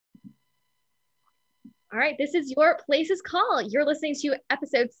All right, this is your Places Call. You're listening to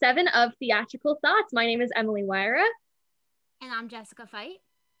episode 7 of Theatrical Thoughts. My name is Emily Wyra. And I'm Jessica Fight.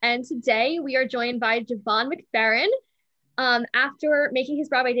 And today we are joined by Jevon McFerrin. After making his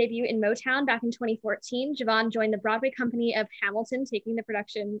Broadway debut in Motown back in 2014, Jevon joined the Broadway company of Hamilton, taking the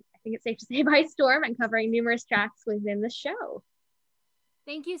production, I think it's safe to say, by storm and covering numerous tracks within the show.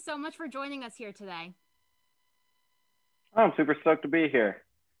 Thank you so much for joining us here today. Oh, I'm super stoked to be here.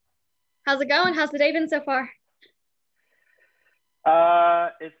 How's it going? How's the day been so far?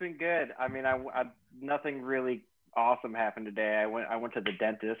 It's been good. I mean, I nothing really awesome happened today. I went to the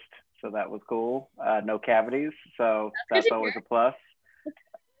dentist, so that was cool. No cavities, so that's always a plus.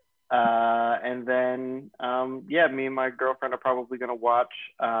 And then, yeah, me and my girlfriend are probably gonna watch.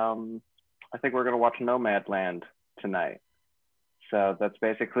 I think we're gonna watch Nomadland tonight. So that's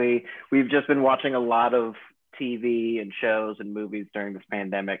basically, we've just been watching a lot of TV and shows and movies during this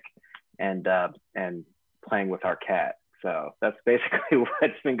pandemic, and playing with our cat. So that's basically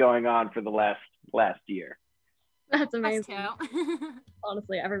what's been going on for the last year. That's amazing.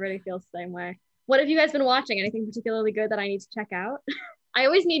 Honestly, everybody feels the same way. What have you guys been watching? Anything particularly good that I need to check out? I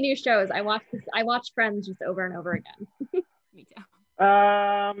always need new shows. I watch Friends just over and over again. Me too.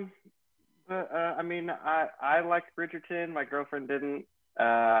 I mean, I liked Bridgerton. My girlfriend didn't.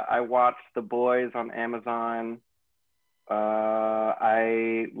 I watched The Boys on Amazon.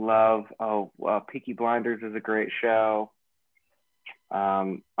 I love Peaky Blinders is a great show.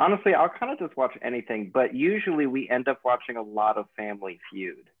 Honestly, I'll kind of just watch anything, but usually we end up watching a lot of Family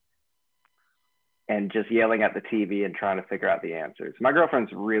Feud and just yelling at the TV and trying to figure out the answers. My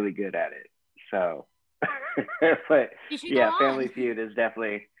girlfriend's really good at it, so. But yeah, Family Feud is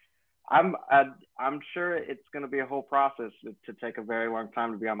definitely. I'm sure it's going to be a whole process to take a very long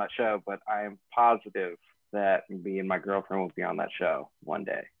time to be on that show, but I am positive that me and my girlfriend will be on that show one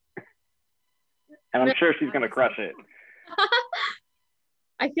day. And I'm sure she's going to crush it.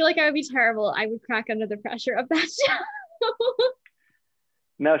 I feel like I would be terrible. I would crack under the pressure of that show.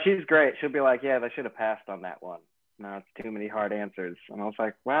 No, she's great. She'll be like, yeah, they should have passed on that one. No, it's too many hard answers. And I was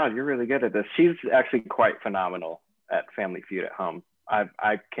like, wow, you're really good at this. She's actually quite phenomenal at Family Feud at home. I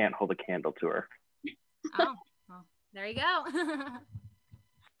can't hold a candle to her. Oh, well, there you go.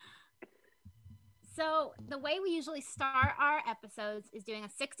 So the way we usually start our episodes is doing a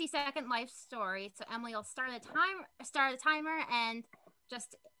 60-second life story. So Emily will start a timer and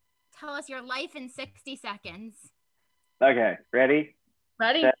just tell us your life in 60 seconds. Okay, ready?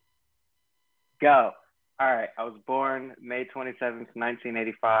 Ready. Set, go. All right, I was born May 27th,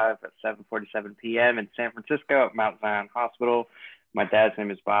 1985 at 7:47 p.m. in San Francisco at Mount Zion Hospital. My dad's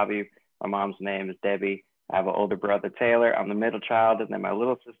name is Bobby. My mom's name is Debbie. I have an older brother, Taylor. I'm the middle child. And then my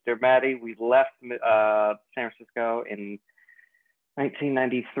little sister, Maddie. We left San Francisco in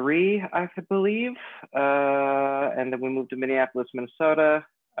 1993, I believe. And then we moved to Minneapolis, Minnesota.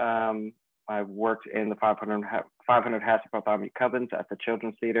 I worked in the 500 Hasselhoff Covens at the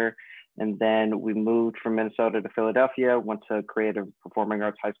Children's Theater. And then we moved from Minnesota to Philadelphia, went to Creative Performing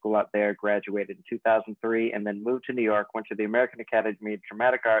Arts High School out there, graduated in 2003, and then moved to New York, went to the American Academy of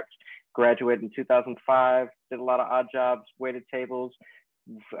Dramatic Arts, graduated in 2005, did a lot of odd jobs, waited tables,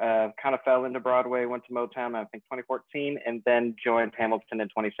 kind of fell into Broadway, went to Motown, I think 2014, and then joined Hamilton in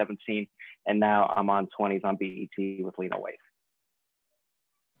 2017. And now I'm on 20s on BET with Lena Waithe.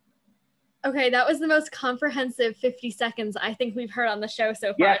 Okay, that was the most comprehensive 50 seconds I think we've heard on the show so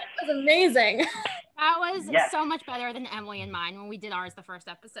far. Yes. That was amazing. That was so much better than Emily and mine when we did ours the first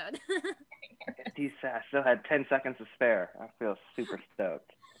episode. I still had 10 seconds to spare. I feel super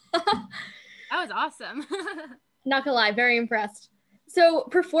stoked. That was awesome. Not gonna lie, very impressed. So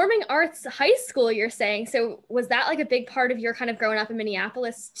Performing Arts High School, you're saying, so was that like a big part of your kind of growing up in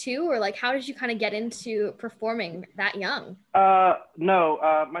Minneapolis too? Or like, how did you kind of get into performing that young?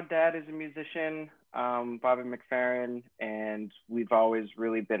 No, my dad is a musician, Bobby McFerrin, and we've always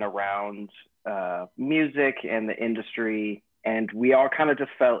really been around music and the industry, and we all kind of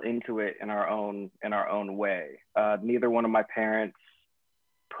just fell into it in our own way. Neither one of my parents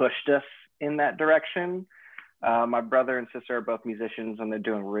pushed us in that direction. My brother and sister are both musicians and they're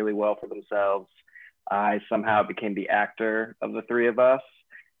doing really well for themselves. I somehow became the actor of the three of us.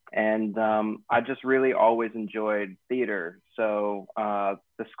 And I just really always enjoyed theater. So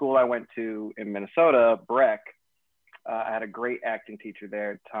the school I went to in Minnesota, Breck, I had a great acting teacher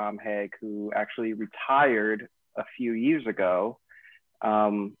there, Tom Haig, who actually retired a few years ago.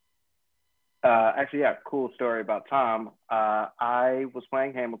 Cool story about Tom. I was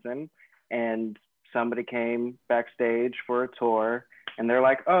playing Hamilton and somebody came backstage for a tour and they're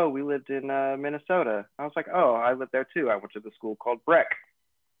like, oh, we lived in Minnesota. I was like, oh, I lived there too. I went to the school called Breck.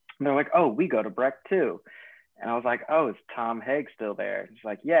 And they're like, oh, we go to Breck too. And I was like, oh, is Tom Haig still there? He's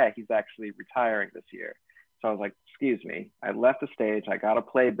like, yeah, he's actually retiring this year. So I was like, excuse me. I left the stage, I got a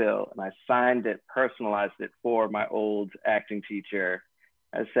playbill, and I signed it, personalized it for my old acting teacher.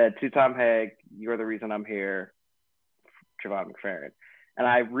 I said, to Tom Haig, you're the reason I'm here, Jevon McFerrin. And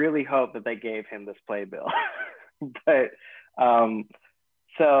I really hope that they gave him this playbill. But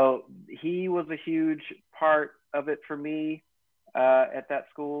so he was a huge part of it for me at that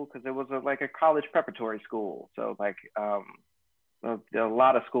school, because it was like a college preparatory school. So like a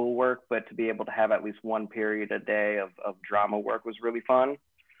lot of school work, but to be able to have at least one period a day of drama work was really fun.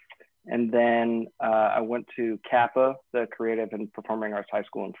 And then I went to Kappa, the Creative and Performing Arts High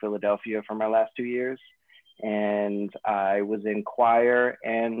School in Philadelphia, for my last 2 years. And I was in choir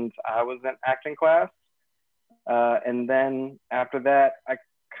and I was in acting class. And then after that, I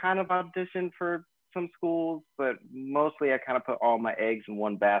kind of auditioned for some schools, but mostly I kind of put all my eggs in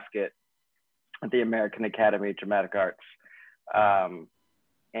one basket at the American Academy of Dramatic Arts.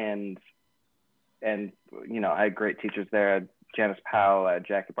 And you know, I had great teachers there. I had Janice Powell, I had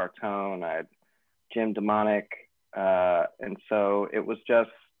Jackie Bartone, I had Jim Demonic. And so it was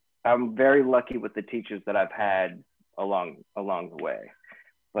just, I'm very lucky with the teachers that I've had along the way.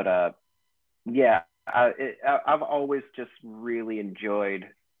 But yeah, I've always just really enjoyed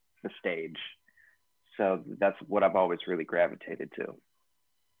the stage. So that's what I've always really gravitated to.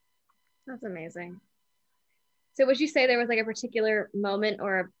 That's amazing. So would you say there was like a particular moment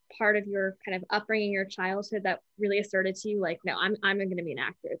or a part of your kind of upbringing, your childhood, that really asserted to you, like, no, I'm going to be an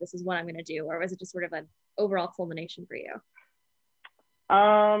actor. This is what I'm going to do. Or was it just sort of an overall culmination for you?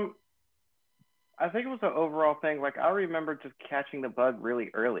 I think it was an overall thing. Like, I remember just catching the bug really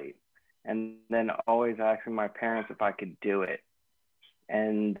early and then always asking my parents if I could do it.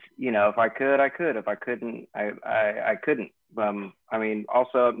 And, you know, if I could, I could. If I couldn't, I couldn't. I mean,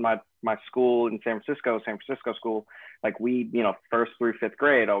 also my school in San Francisco school, like we, you know, first through fifth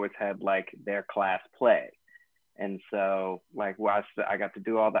grade always had like their class play. And so like, well, I got to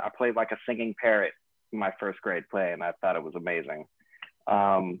do all that. I played like a singing parrot in my first grade play, and I thought it was amazing.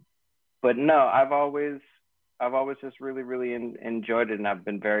 But no, I've always just really enjoyed it, and I've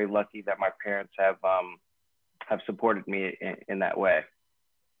been very lucky that my parents have supported me in that way.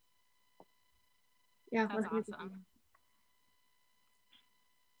 Yeah, that's awesome.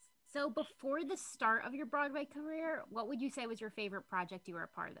 So before the start of your Broadway career, what would you say was your favorite project you were a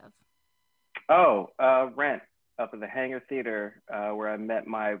part of? Oh, Rent, up at the Hangar Theater, where I met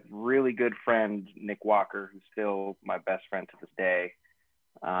my really good friend, Nick Walker, who's still my best friend to this day.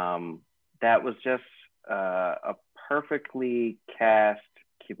 That was just a perfectly cast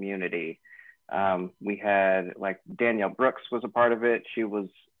community. We had, like, Danielle Brooks was a part of it.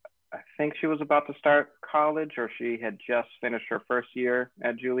 I think she was about to start college, or she had just finished her first year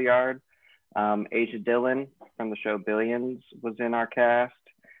at Juilliard. Asia Dillon from the show Billions was in our cast.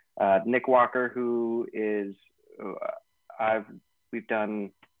 Nick Walker, who is, we've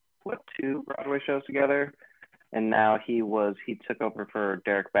done, 2 Broadway shows together. And now he took over for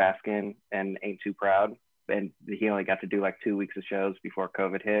Derek Baskin and Ain't Too Proud. And he only got to do like 2 weeks of shows before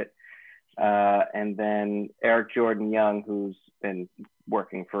COVID hit. And then Eric Jordan Young, who's been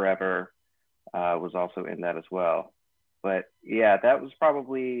working forever, was also in that as well. But yeah, that was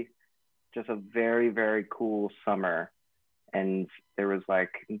probably just a very, very cool summer. And there was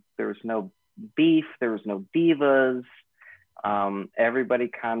no beef, there was no divas. Everybody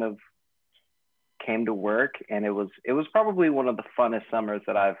kind of came to work, and it was probably one of the funnest summers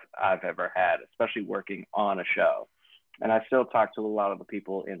that I've ever had, especially working on a show. And I still talk to a lot of the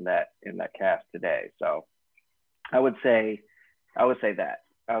people in that cast today. So I would say that.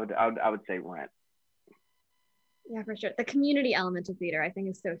 I would say Rent. Yeah, for sure. The community element of theater, I think,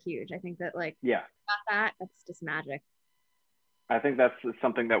 is so huge. I think that, like, yeah, that's just magic. I think that's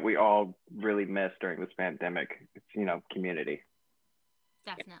something that we all really missed during this pandemic. It's, you know, community.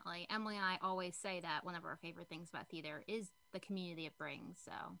 Definitely. Emily and I always say that one of our favorite things about theater is the community it brings.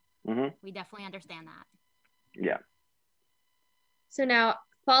 So we definitely understand that. Yeah. So now,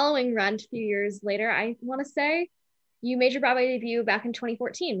 following Rent a few years later, I want to say you made your Broadway debut back in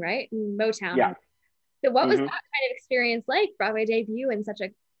 2014, right? In Motown. Yeah. So what was that kind of experience like, Broadway debut in such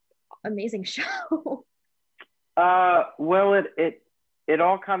an amazing show? Well, it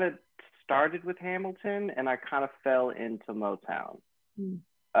all kind of started with Hamilton, and I kind of fell into Motown.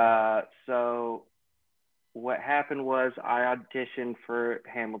 So what happened was I auditioned for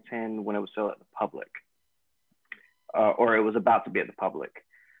Hamilton when it was still at the Public, or it was about to be at the Public,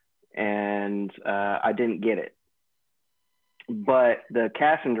 and I didn't get it. But the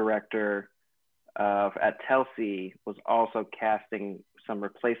casting director at Telsey was also casting some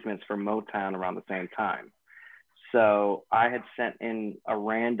replacements for Motown around the same time. So I had sent in a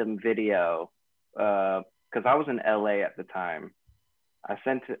random video because I was in LA at the time. I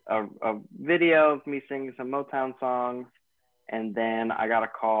sent a video of me singing some Motown songs, and then I got a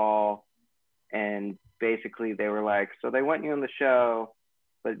call, and basically they were like, so they want you on the show,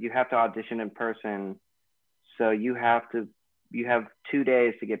 but you have to audition in person. So you have 2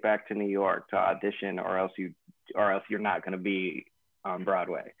 days to get back to New York to audition, or else you're not going to be on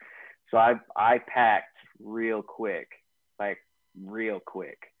Broadway. So I packed real quick. I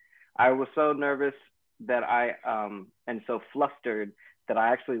was so nervous that and so flustered that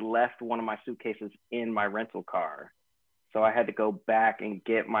I actually left one of my suitcases in my rental car. So I had to go back and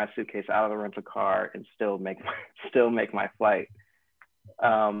get my suitcase out of the rental car and still make my flight.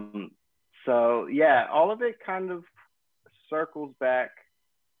 So yeah, all of it kind of circles back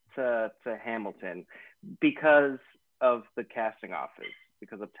to Hamilton because of the casting office,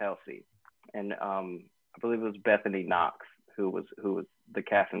 because of Telsey, and I believe it was Bethany Knox who was the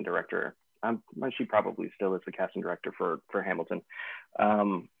casting director. She probably still is the casting director for Hamilton.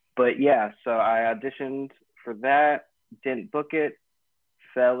 But yeah, so I auditioned for that, didn't book it,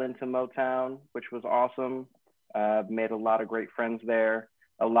 fell into Motown, which was awesome. Made a lot of great friends there.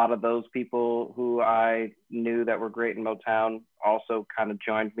 A lot of those people who I knew that were great in Motown also kind of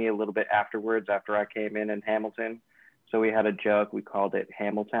joined me a little bit afterwards after I came in Hamilton. So we had a joke, we called it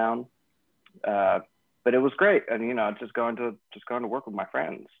Hamiltown. But it was great. And, just going to work with my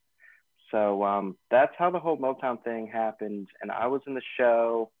friends. So that's how the whole Motown thing happened. And I was in the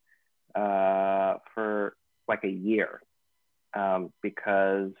show for like a year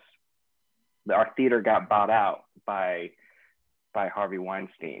because our theater got bought out by Harvey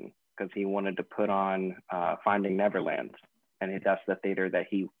Weinstein because he wanted to put on Finding Neverland, and that's the theater that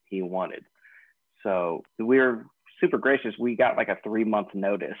he wanted. So we were super gracious. We got like a 3-month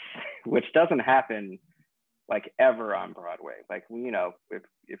notice, which doesn't happen like ever on Broadway. Like,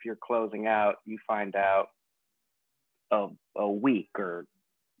 if you're closing out, you find out a week or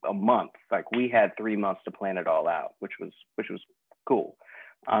a month. Like, we had 3 months to plan it all out, which was cool.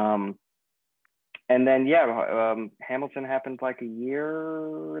 And then, Hamilton happened like a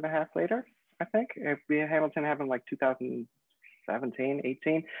year and a half later, I think. Hamilton happened like 2017,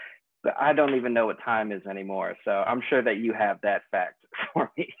 18. But I don't even know what time is anymore. So I'm sure that you have that fact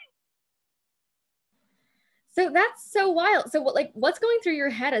for me. So that's so wild. So what's going through your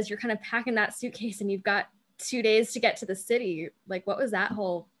head as you're kind of packing that suitcase and you've got 2 days to get to the city? Like, what was that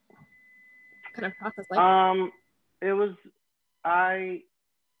whole kind of process like? I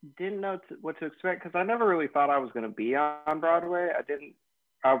didn't know what to expect because I never really thought I was going to be on Broadway.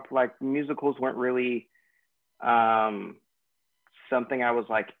 Musicals weren't really something I was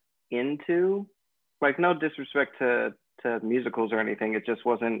like into. Like, no disrespect to musicals or anything. It just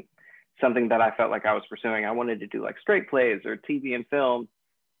wasn't something that I felt like I was pursuing. I wanted to do like straight plays or TV and film.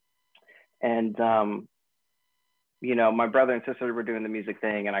 And, my brother and sister were doing the music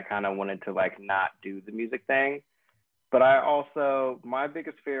thing, and I kind of wanted to like not do the music thing. But my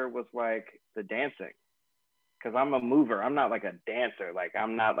biggest fear was like the dancing, because I'm a mover. I'm not like a dancer. Like,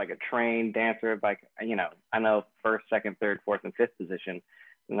 I'm not like a trained dancer. Like, I know first, second, third, fourth, and fifth position,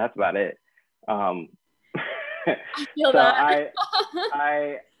 and that's about it. I feel that.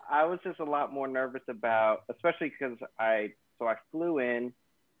 I was just a lot more nervous about, especially because I flew in,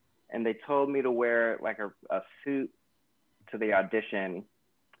 and they told me to wear like a suit to the audition,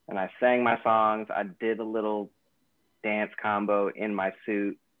 and I sang my songs. I did a little dance combo in my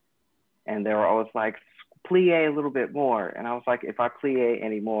suit, and they were always like, plie a little bit more. And I was like, if I plie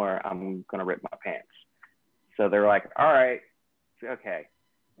anymore, I'm gonna rip my pants. So they were like, all right, okay.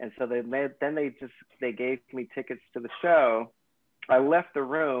 And so they gave me tickets to the show. I left the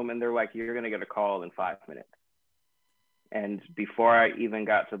room, and they're like, you're gonna get a call in 5 minutes. And before I even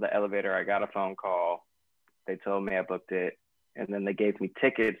got to the elevator, I got a phone call. They told me I booked it, and then they gave me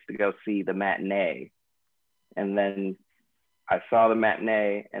tickets to go see the matinee. And then I saw the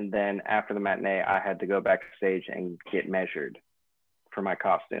matinee, and then after the matinee, I had to go backstage and get measured for my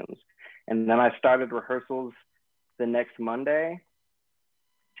costumes. And then I started rehearsals the next Monday.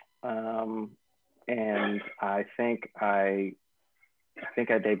 And I think I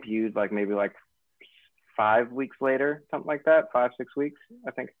debuted like maybe like 5 weeks later, something like that, 5-6 weeks,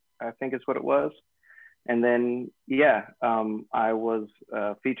 I think is what it was. And then, I was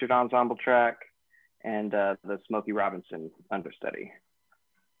featured ensemble track and the Smokey Robinson understudy.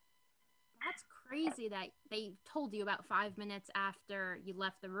 That's crazy that they told you about 5 minutes after you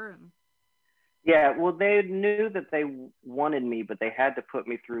left the room. Yeah, well, they knew that they wanted me, but they had to put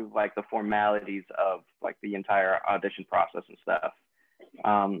me through like the formalities of like the entire audition process and stuff.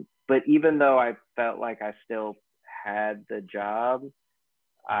 But even though I felt like I still had the job,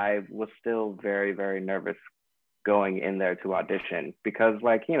 I was still very, very nervous going in there to audition because,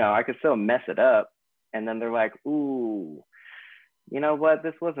 like, you know, I could still mess it up. And then they're like, ooh, you know what?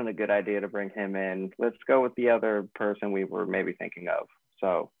 This wasn't a good idea to bring him in. Let's go with the other person we were maybe thinking of.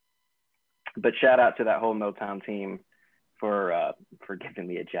 So, but shout out to that whole Motown team for giving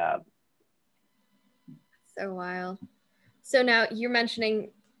me a job. So wild. So now you're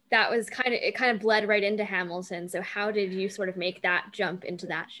mentioning that was it kind of bled right into Hamilton. So how did you sort of make that jump into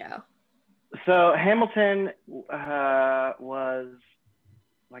that show? So Hamilton was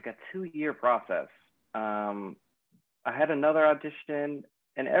like a 2-year process. I had another audition,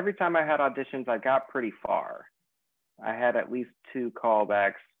 and every time I had auditions, I got pretty far. I had at least 2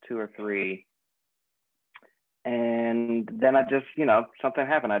 callbacks, 2 or 3. And then I just, you know, something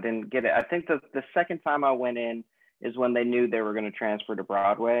happened. I didn't get it. I think the second time I went in is when they knew they were going to transfer to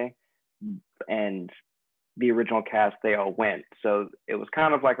Broadway, and the original cast, they all went. So it was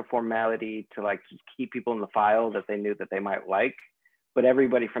kind of like a formality to like just keep people in the file that they knew that they might like. But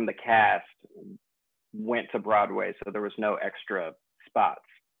everybody from the cast went to Broadway, so there was no extra spots.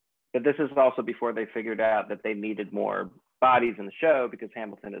 But this is also before they figured out that they needed more bodies in the show because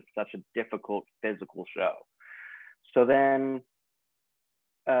Hamilton is such a difficult physical show. So then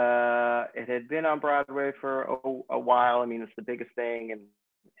it had been on Broadway for a while. I mean, it's the biggest thing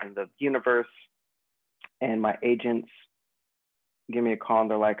in the universe. And my agents give me a call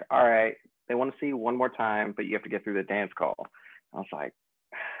and they're like, all right, they want to see you one more time, but you have to get through the dance call. I was like,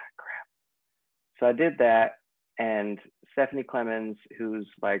 crap. So I did that. And Stephanie Clemens, who's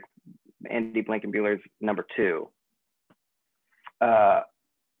like Andy Blankenbuehler's number 2,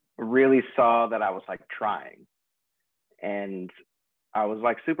 really saw that I was like trying. And I was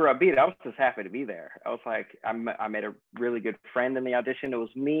like super upbeat. I was just happy to be there. I was like, I made a really good friend in the audition. It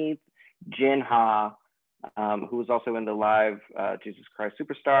was me, Jin Ha, who was also in the live Jesus Christ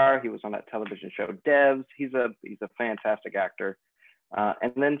Superstar. He was on that television show Devs. He's a fantastic actor.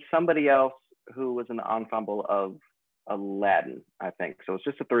 And then somebody else who was in the ensemble of Aladdin, I think. So it's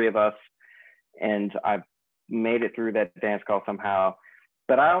just the 3 of us. And I made it through that dance call somehow.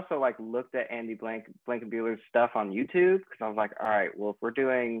 But I also like looked at Andy Blankenbuehler's stuff on YouTube because I was like, all right, well, if we're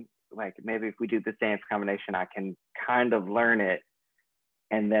doing like, maybe if we do this dance combination, I can kind of learn it.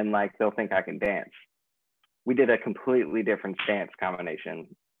 And then like, they'll think I can dance. We did a completely different dance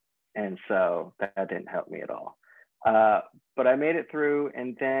combination. And so that didn't help me at all. But I made it through,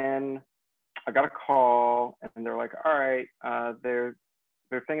 and then I got a call and they're like, all right, they're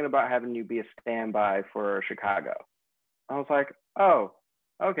thinking about having you be a standby for Chicago. I was like, oh,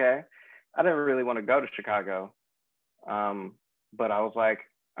 okay. I didn't really want to go to Chicago. But I was like,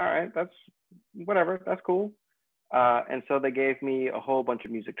 all right, that's whatever, that's cool. And so they gave me a whole bunch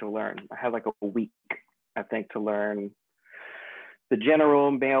of music to learn. I had like a week, I think, to learn the general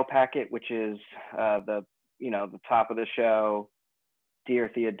male packet, which is the top of the show,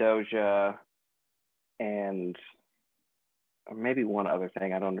 Dear Theodosia, and maybe one other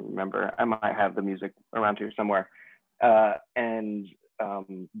thing, I don't remember. I might have the music around here somewhere. And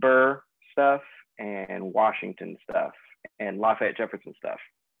Burr stuff and Washington stuff and Lafayette Jefferson stuff.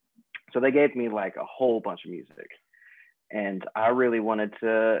 So they gave me like a whole bunch of music, and I really wanted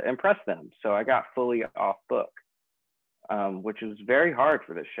to impress them. So I got fully off book, which is very hard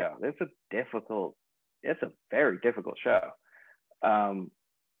for this show. It's a very difficult show. And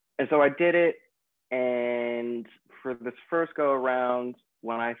so I did it. And for this first go around,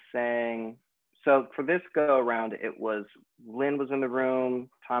 when I sang, so for this go around, it was Lynn was in the room,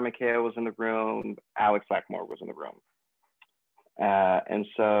 Tom McHale was in the room, Alex Blackmore was in the room. And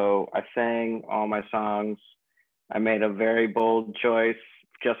so I sang all my songs. I made a very bold choice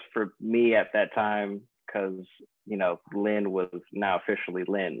just for me at that time, because, you know, Lynn was now officially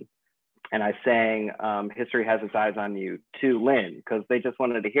Lynn. And I sang History Has Its Eyes on You to Lynn because they just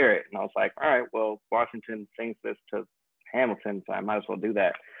wanted to hear it. And I was like, all right, well, Washington sings this to Hamilton, so I might as well do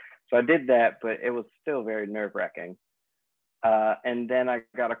that. So I did that, but it was still very nerve-wracking. And then I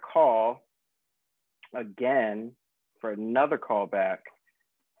got a call again for another callback.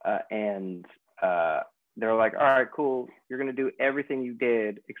 And they were like, all right, cool. You're going to do everything you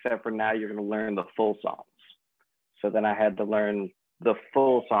did, except for now you're going to learn the full songs. So then I had to learn the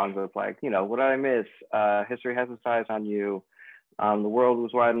full songs of, like, you know, what did I miss? History Has Its Eyes on You. The World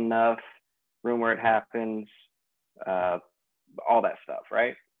Was Wide Enough. Room Where It Happens. All that stuff,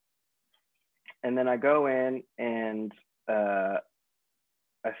 right? And then I go in and I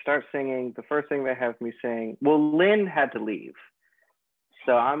start singing. The first thing they have me sing, well, Lynn had to leave.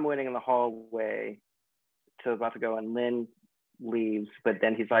 So I'm waiting in the hallway about to go, and Lynn leaves, but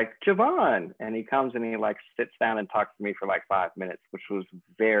then he's like, Jevon, and he comes and he like sits down and talks to me for like 5 minutes, which was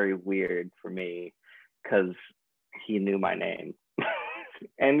very weird for me because he knew my name.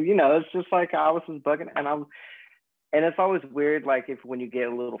 And you know, it's just like I was just bugging, and it's always weird, like if when you get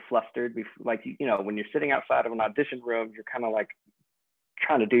a little flustered, like you know, when you're sitting outside of an audition room, you're kind of like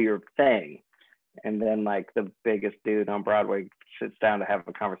trying to do your thing, and then like the biggest dude on Broadway sits down to have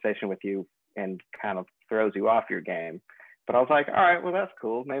a conversation with you and kind of throws you off your game. But I was like, all right, well, that's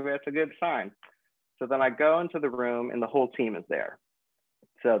cool. Maybe that's a good sign. So then I go into the room and the whole team is there.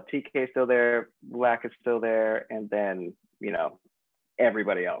 So TK is still there, Black is still there, and then, you know,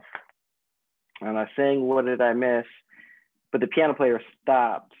 everybody else. And I sing What Did I Miss? But the piano player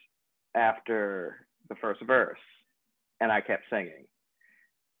stopped after the first verse and I kept singing.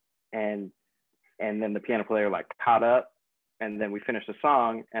 And then the piano player like caught up, and then we finished the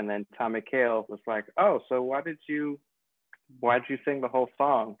song, and then Tom McHale was like, oh, so why did you sing the whole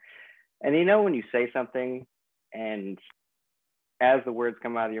song? And you know when you say something and as the words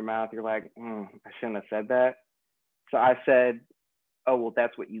come out of your mouth, you're like, I shouldn't have said that. So I said, oh, well,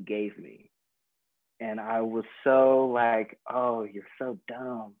 that's what you gave me. And I was so like, oh, you're so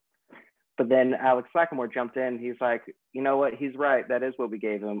dumb. But then Alex Lacamoire jumped in. He's like, you know what? He's right. That is what we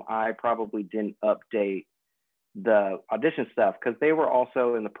gave him. I probably didn't update the audition stuff because they were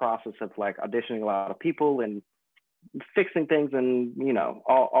also in the process of like auditioning a lot of people and fixing things and, you know,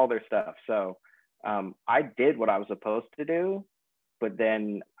 all their stuff. So I did what I was supposed to do, but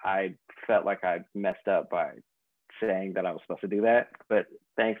then I felt like I messed up by saying that I was supposed to do that. But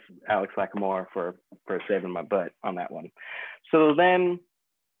thanks, Alex Lacamoire, for saving my butt on that one. So then,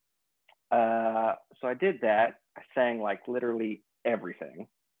 so I did that. I sang like literally everything.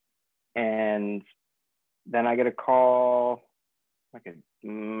 And then I get a call like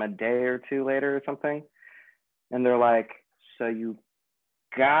a day or two later or something. And they're like, so you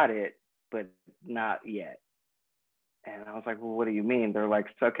got it, but not yet. And I was like, well, what do you mean? They're like,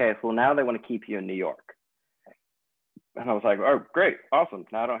 okay, so now they want to keep you in New York. And I was like, oh, great, awesome.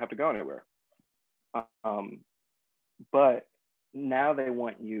 Now I don't have to go anywhere. But now they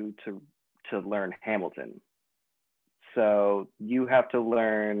want you to learn Hamilton. So you have to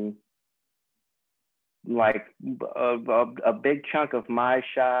learn like a big chunk of my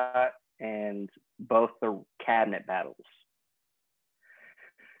shot and both the cabinet battles.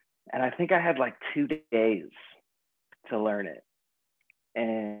 And I think I had like 2 days to learn it.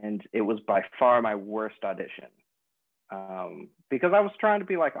 And it was by far my worst audition. Because I was trying to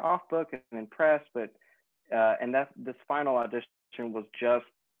be like off book and impressed, but and this final audition was just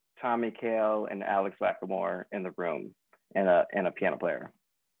Tommy Kail and Alex Lacamoire in the room and a piano player.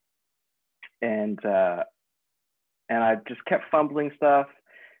 And I just kept fumbling stuff.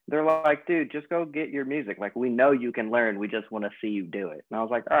 They're like, dude, just go get your music. Like, we know you can learn. We just want to see you do it. And I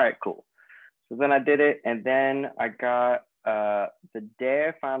was like, all right, cool. So then I did it. And then I got, the day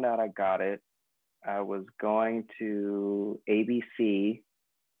I found out I got it, I was going to ABC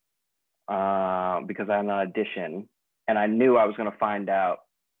because I had an audition. And I knew I was going to find out.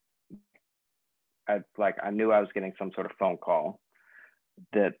 I knew I was getting some sort of phone call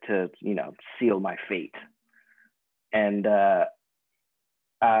to you know, seal my fate. And the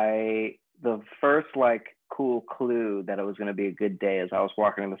first like cool clue that it was going to be a good day is I was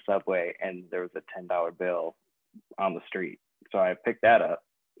walking in the subway and there was a $10 bill on the street. So I picked that up.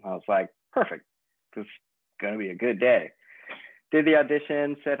 I was like, perfect, this is going to be a good day. Did the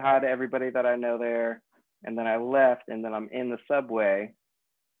audition, said hi to everybody that I know there, and then I left. And then I'm in the subway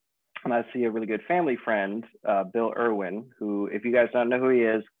and I see a really good family friend, Bill Irwin, who, if you guys don't know who he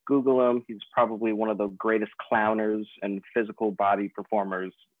is, Google him. He's probably one of the greatest clowners and physical body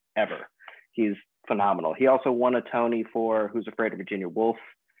performers ever. He's phenomenal. He also won a Tony for Who's Afraid of Virginia Woolf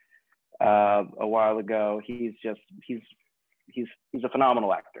a while ago. He's a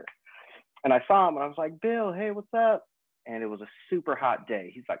phenomenal actor. And I saw him and I was like, Bill, hey, what's up? And it was a super hot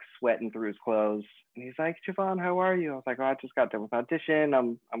day. He's like sweating through his clothes. And he's like, Jevon, how are you? I was like, oh, I just got done with audition.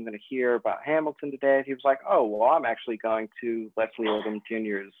 I'm going to hear about Hamilton today. He was like, oh, well, I'm actually going to Leslie Odom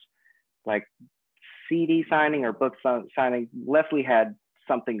Jr.'s like CD signing or book signing. Leslie had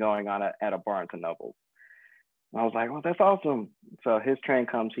something going on at a Barnes and Noble. I was like, well, that's awesome. So his train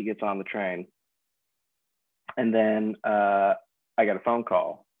comes, he gets on the train. And then I got a phone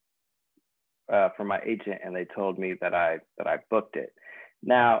call from my agent, and they told me that I booked it.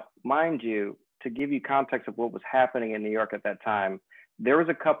 Now, mind you, to give you context of what was happening in New York at that time, there was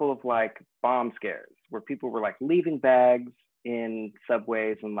a couple of like bomb scares where people were like leaving bags in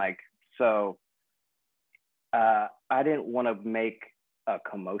subways, and like, so I didn't want to make a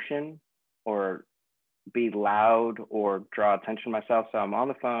commotion or be loud or draw attention to myself. So I'm on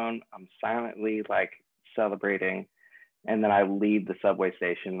the phone, I'm silently like celebrating, and then I leave the subway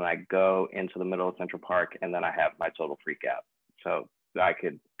station and I go into the middle of Central Park, and then I have my total freak out. So I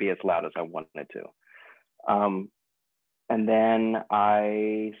could be as loud as I wanted to. And then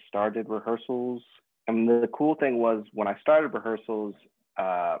I started rehearsals. And the cool thing was when I started rehearsals,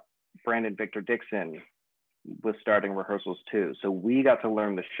 Brandon Victor Dixon was starting rehearsals too. So we got to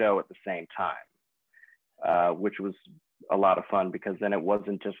learn the show at the same time, which was a lot of fun, because then it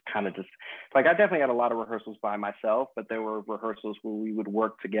wasn't just like, I definitely had a lot of rehearsals by myself, but there were rehearsals where we would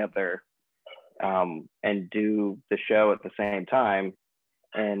work together and do the show at the same time.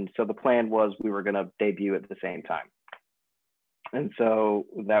 And so the plan was we were going to debut at the same time. And so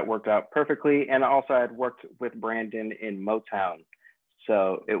that worked out perfectly. And also I had worked with Brandon in Motown.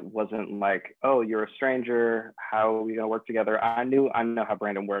 So it wasn't like, oh, you're a stranger, how are we going to work together? I know how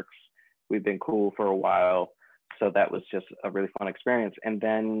Brandon works. We've been cool for a while. So that was just a really fun experience. And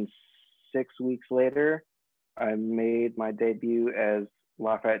then 6 weeks later, I made my debut as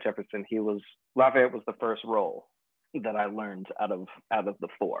Lafayette Jefferson. Lafayette was the first role that I learned out of the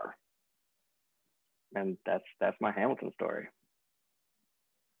four. And that's my Hamilton story.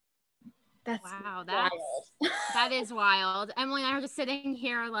 That's wow, wild. That is wild. Emily and I are just sitting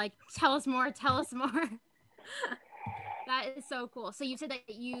here like, tell us more. That is so cool. So you said that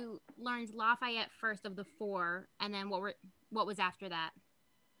you learned Lafayette first of the four, and then what was after that?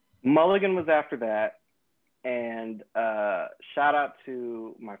 Mulligan was after that. And shout out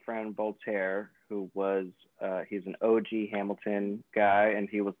to my friend Voltaire, who was, he's an OG Hamilton guy, and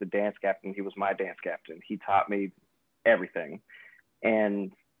he was the dance captain. He was my dance captain. He taught me everything.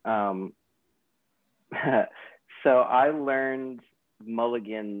 And so I learned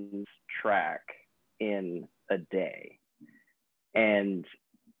Mulligan's track in a day. And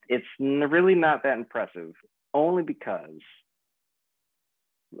it's really not that impressive, only because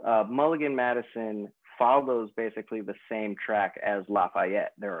Mulligan Madison follows basically the same track as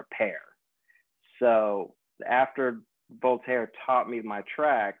Lafayette. They're a pair. So after Voltaire taught me my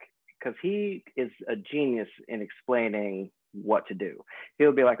track, because he is a genius in explaining what to do.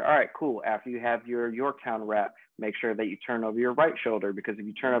 He'll be like, all right, cool. After you have your Yorktown rap, make sure that you turn over your right shoulder, because if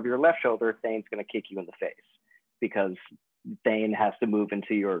you turn over your left shoulder, Thane's going to kick you in the face, because Thane has to move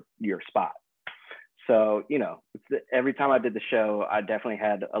into your spot. So, every time I did the show, I definitely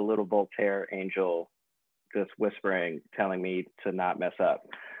had a little Voltaire angel just whispering, telling me to not mess up.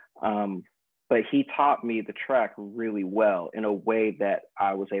 But he taught me the track really well in a way that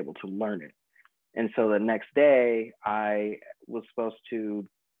I was able to learn it. And so the next day, I was supposed to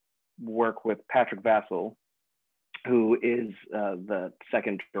work with Patrick Vassell, who is the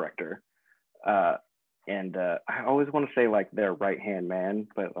second director. And I always want to say like their right-hand man,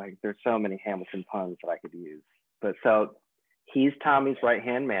 but like there's so many Hamilton puns that I could use. But so he's Tommy's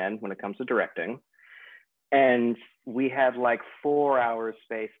right-hand man when it comes to directing. And we had like 4 hours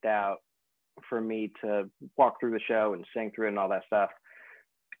spaced out for me to walk through the show and sing through it and all that stuff.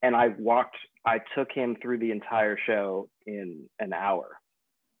 And I took him through the entire show in an hour.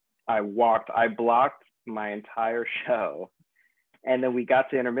 I blocked my entire show. And then we got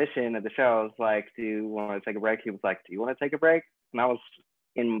to intermission of the show. I was like, do you want to take a break? He was like, do you want to take a break? And I was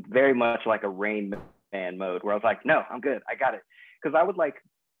in very much like a Rain Man mode, where I was like, no, I'm good. I got it. Because I would like,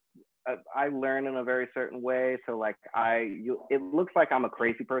 I learn in a very certain way. So like it looks like I'm a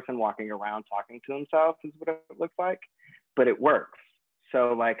crazy person walking around talking to himself is what it looks like, but it works.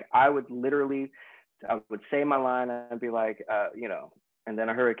 So like I would say my line and I'd be like, and then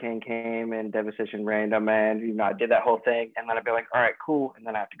a hurricane came and devastation rained on man. I did that whole thing. And then I'd be like, all right, cool. And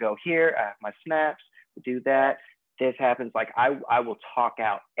then I have to go here. I have my snaps, do that. This happens. Like I will talk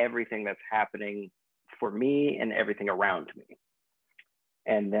out everything that's happening for me and everything around me.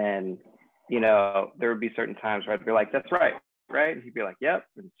 And then, there would be certain times where I'd be like, that's right. Right. And he'd be like, yep.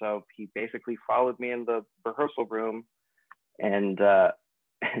 And so he basically followed me in the rehearsal room, and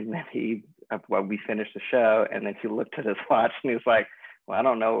then we finished the show, and then he looked at his watch and he was like, well, I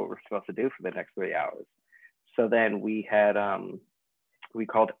don't know what we're supposed to do for the next 3 hours. So then we had, we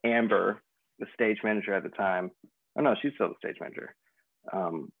called Amber, the stage manager at the time. Oh no, she's still the stage manager.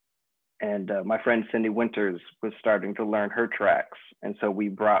 And my friend Cindy Winters was starting to learn her tracks. And so we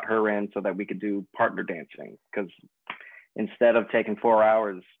brought her in so that we could do partner dancing, because instead of taking 4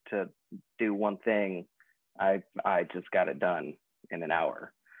 hours to do one thing, I just got it done in an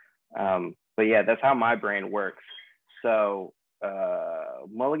hour. But yeah, that's how my brain works. So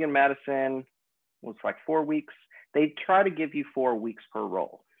Mulligan Madison was like 4 weeks. They try to give you 4 weeks per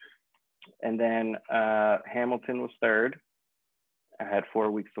role. And then Hamilton was third. I had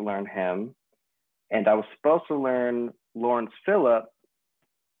 4 weeks to learn him. And I was supposed to learn Lawrence Phillip,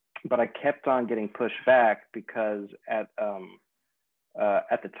 but I kept on getting pushed back because at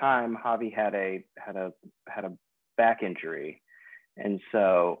the time Javi had a back injury, and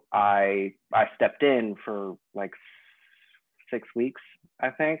so I stepped in for like 6 weeks,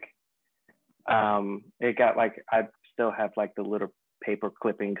 I think. It got like, I still have like the little paper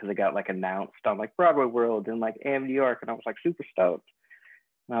clipping because it got like announced on like Broadway World and like AM New York, and I was like super stoked.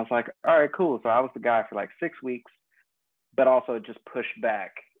 And I was like, all right, cool. So I was the guy for like 6 weeks, but also just pushed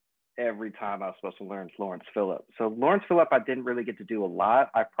back every time I was supposed to learn Lawrence Phillip. So Lawrence Phillip, I didn't really get to do a lot.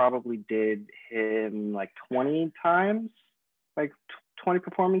 I probably did him like 20 times, like 20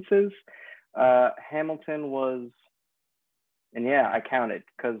 performances. Hamilton was, and yeah, I counted,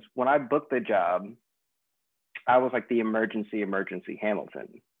 because when I booked the job, I was like the emergency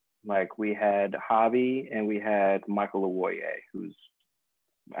Hamilton. Like we had Javi and we had Michael Owoye, who's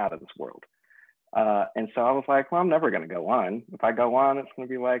out of this world. And so I was like, well, I'm never going to go on. If I go on, it's going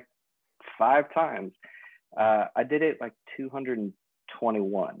to be like 5 times. I did it like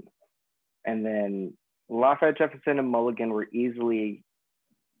 221. And then Lafayette, Jefferson, and Mulligan were easily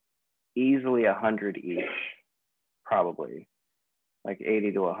 100 each, probably like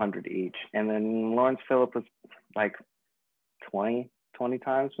 80 to 100 each. And then Lawrence Phillip was like 20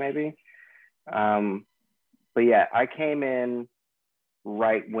 times maybe. But yeah, I came in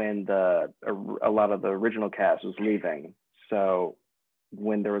right when a lot of the original cast was leaving. So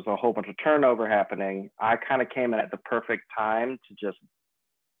when there was a whole bunch of turnover happening, I kind of came in at the perfect time to just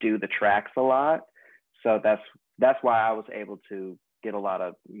do the tracks a lot. So that's why I was able to get a lot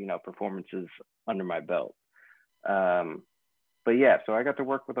of, performances under my belt. But yeah, so I got to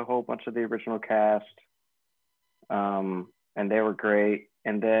work with a whole bunch of the original cast, and they were great.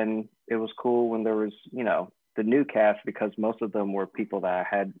 And then it was cool when there was, the new cast, because most of them were people that I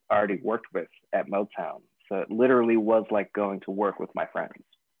had already worked with at Motown. So it literally was like going to work with my friends.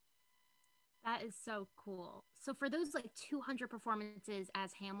 That is so cool. So for those like 200 performances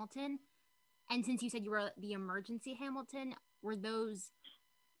as Hamilton, and since you said you were the emergency Hamilton, were those,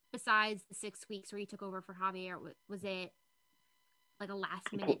 besides the 6 weeks where you took over for Javier, was it like a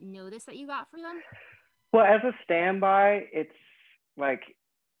last minute notice that you got for them? Well, as a standby, it's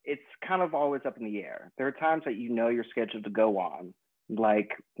kind of always up in the air. There are times that you're scheduled to go on. Like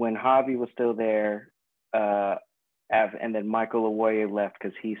when Javi was still there, and then Michael Owoye left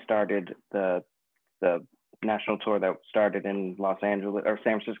because he started the national tour that started in Los Angeles or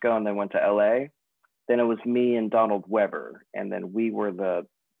San Francisco and then went to LA. Then it was me and Donald Weber, and then we were the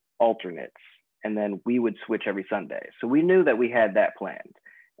alternates, and then we would switch every Sunday. So we knew that we had that planned.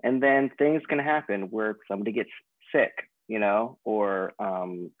 And then things can happen where somebody gets sick, or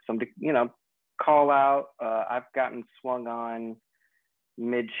somebody, call out. I've gotten swung on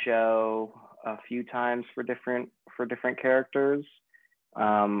mid-show a few times for different characters.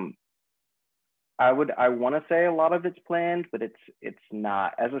 I want to say a lot of it's planned, but it's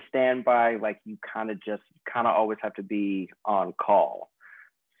not. As a standby, like you kind of always have to be on call.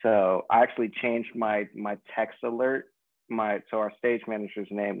 So I actually changed my text alert. So our stage manager's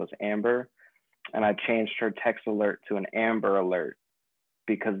name was Amber, and I changed her text alert to an Amber alert,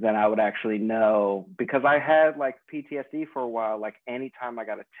 because then I would actually know, because I had like PTSD for a while. Like anytime I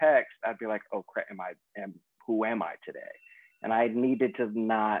got a text, I'd be like, oh crap, who am I today? And I needed to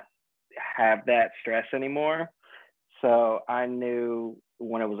not have that stress anymore. So I knew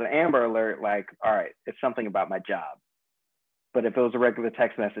when it was an Amber alert, like, all right, it's something about my job. But if it was a regular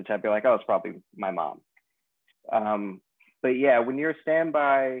text message, I'd be like, oh, it's probably my mom. But yeah, when you're a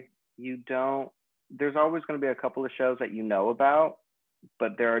standby, there's always going to be a couple of shows that you know about,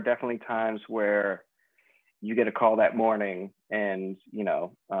 but there are definitely times where you get a call that morning and,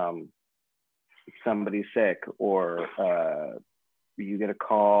 somebody's sick, or you get a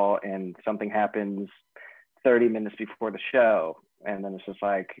call and something happens 30 minutes before the show. And then it's just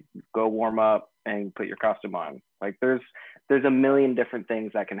like, go warm up and put your costume on. Like there's a million different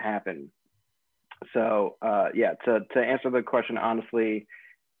things that can happen. So yeah, to answer the question honestly,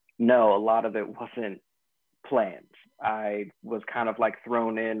 no, a lot of it wasn't planned. I was kind of like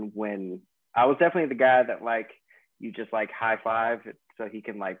thrown in when I was definitely the guy that like you just like high five so he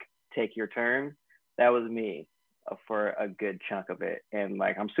can like take your turn. That was me for a good chunk of it, and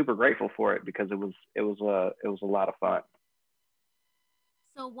like I'm super grateful for it because it was a lot of fun.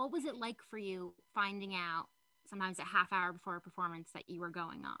 So what was it like for you finding out sometimes a half hour before a performance that you were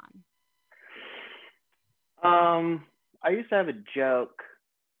going on? I used to have a joke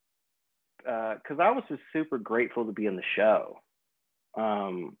because I was just super grateful to be in the show.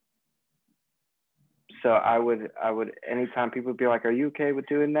 So I would, anytime people would be like, "Are you okay with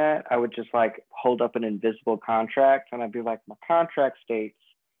doing that?" I would just like hold up an invisible contract, and I'd be like, "My contract states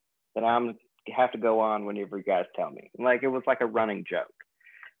that I'm have to go on whenever you guys tell me." Like it was like a running joke.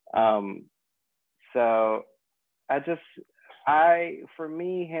 So for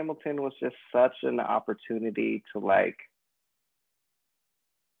me, Hamilton was just such an opportunity to like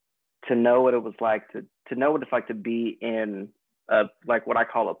to know what it was like to know what it's like to be in like what I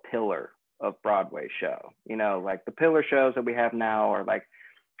call a pillar of Broadway show. You know, like the pillar shows that we have now are like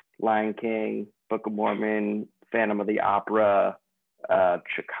Lion King, Book of Mormon, Phantom of the Opera,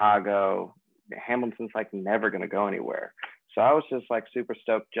 Chicago. Hamilton's like never gonna go anywhere. So I was just like super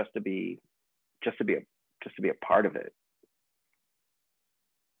stoked just to be a part of it.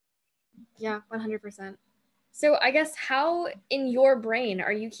 Yeah, 100%. So I guess how in your brain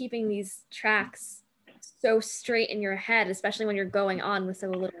are you keeping these tracks so straight in your head, especially when you're going on with so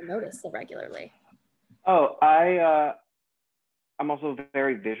little notice so regularly? Oh, I'm also a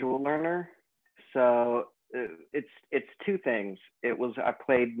very visual learner. So it's two things. It was I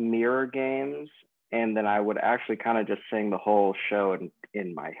played mirror games, and then I would actually kind of just sing the whole show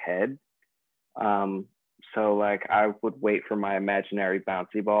in my head. So like I would wait for my imaginary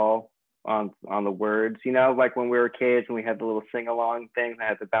bouncy ball on the words, you know, like when we were kids and we had the little sing along thing that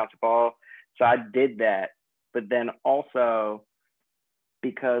had the bouncy ball. So I did that, but then also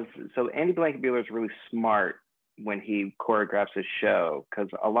because so Andy Blankenbuehler is really smart when he choreographs his show, because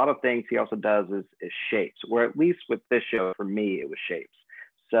a lot of things he also does is shapes, or at least with this show for me it was shapes.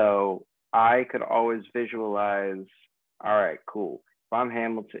 So I could always visualize, all right, cool, if I'm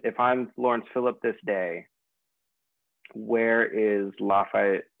Hamilton, if I'm Lawrence Phillip this day, where's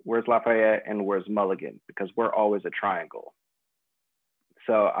Lafayette and where's Mulligan, because we're always a triangle.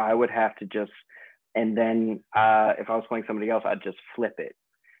 So I would have to just, and then if I was playing somebody else, I'd just flip it.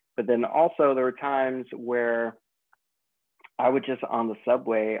 But then also there were times where I would just on the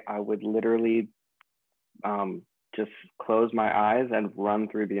subway, I would literally just close my eyes and run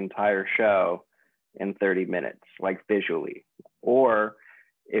through the entire show in 30 minutes, like visually. Or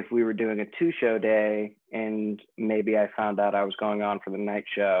if we were doing a 2-show day and maybe I found out I was going on for the night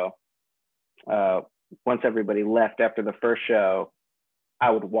show, once everybody left after the first show, I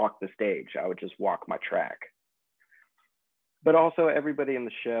would walk the stage. I would just walk my track. But also everybody in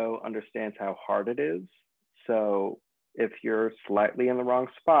the show understands how hard it is. So if you're slightly in the wrong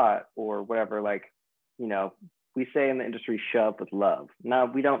spot or whatever, like, you know, we say in the industry, shove with love. Now,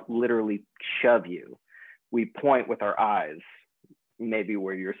 we don't literally shove you. We point with our eyes, maybe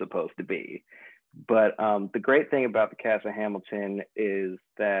where you're supposed to be. But the great thing about the cast of Hamilton is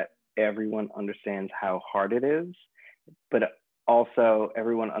that everyone understands how hard it is, but also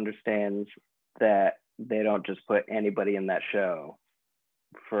everyone understands that they don't just put anybody in that show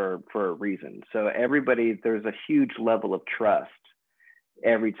for a reason. So everybody, there's a huge level of trust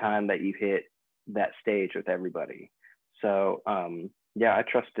every time that you hit that stage with everybody. So yeah, I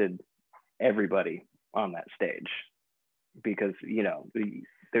trusted everybody on that stage because, you know,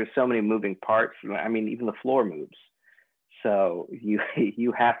 there's so many moving parts. I mean, even the floor moves. So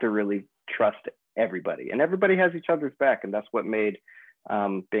you have to really trust everybody, and everybody has each other's back. And that's what made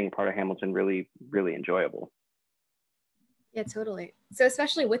being part of Hamilton really, really enjoyable. Yeah, totally. So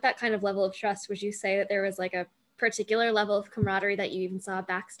especially with that kind of level of trust, would you say that there was like a particular level of camaraderie that you even saw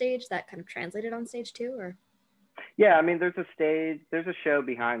backstage that kind of translated on stage too? Or yeah, I mean, there's a show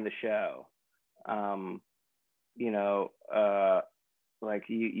behind the show. You know, like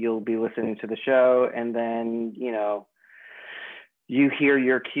you'll be listening to the show, and then, you know, you hear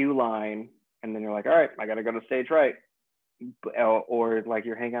your cue line, and then you're like, all right, I gotta go to stage right. Or like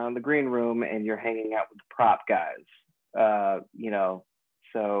you're hanging out in the green room and you're hanging out with the prop guys. You know,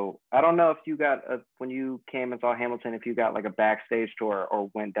 so I don't know if you got when you came and saw Hamilton, if you got like a backstage tour or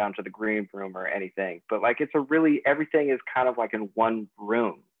went down to the green room or anything, but like it's everything is kind of like in one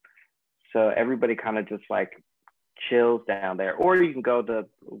room. So everybody kind of just like chills down there, or you can go to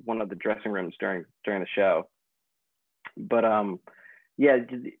one of the dressing rooms during the show. But yeah,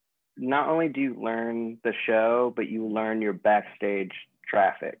 not only do you learn the show, but you learn your backstage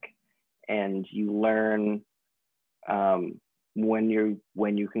traffic, and you learn when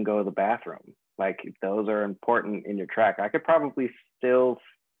you can go to the bathroom. Like those are important in your track. I could probably still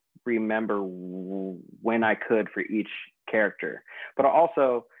remember when I could for each character, but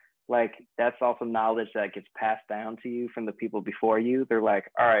also like that's also knowledge that gets passed down to you from the people before you. They're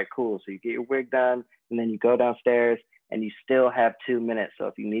like, all right, cool. So you get your wig done, and then you go downstairs, and you still have 2 minutes. So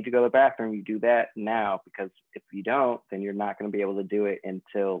if you need to go to the bathroom, you do that now, because if you don't, then you're not going to be able to do it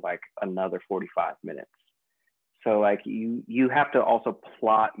until like another 45 minutes. So like you have to also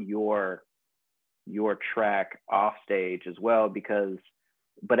plot your your track off stage as well,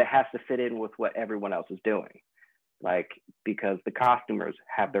 but it has to fit in with what everyone else is doing. Like, because the costumers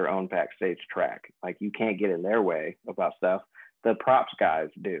have their own backstage track. Like, you can't get in their way about stuff. The props guys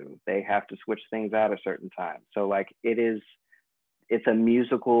do. They have to switch things out at certain times. So like, it's a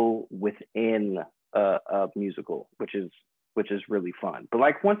musical within a musical, which is really fun. But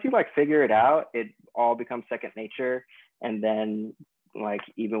like, once you like figure it out, it all becomes second nature. And then like,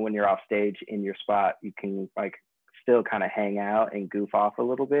 even when you're off stage in your spot, you can like still kind of hang out and goof off a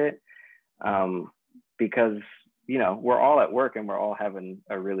little bit, because you know, we're all at work and we're all having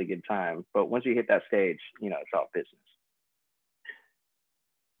a really good time. But once you hit that stage, you know, it's all business.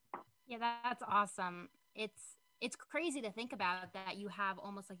 Yeah, that's awesome. It's crazy to think about that you have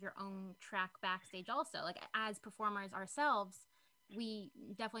almost like your own track backstage also. Like, as performers ourselves, we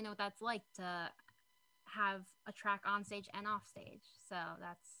definitely know what that's like to have a track on stage and off stage. So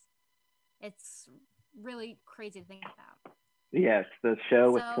it's really crazy to think about. Yes, the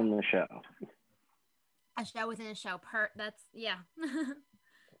show within the show. A show within a show. Yeah.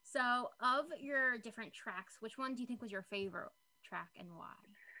 So, of your different tracks, which one do you think was your favorite track and why?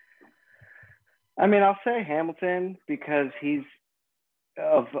 I mean, I'll say Hamilton, because he's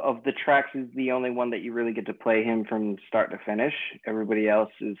of the tracks, is the only one that you really get to play him from start to finish. Everybody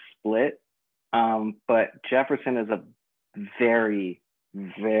else is split. But Jefferson is a very,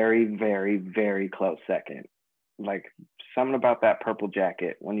 very, very, very close second. Like, something about that purple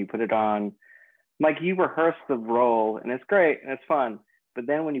jacket, when you put it on, like, you rehearse the role and it's great and it's fun. But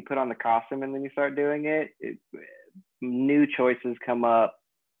then when you put on the costume and then you start doing it, new choices come up,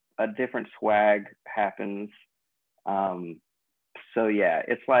 a different swag happens. So yeah,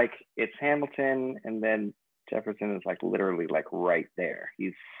 it's like, it's Hamilton, and then Jefferson is like literally like right there.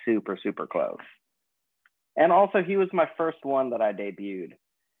 He's super, super close. And also, he was my first one that I debuted.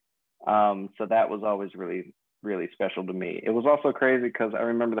 So that was always really, really special to me. It was also crazy because I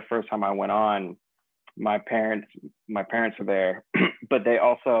remember the first time I went on, my parents were there, but they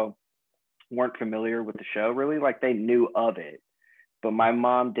also weren't familiar with the show really. Like, they knew of it, but my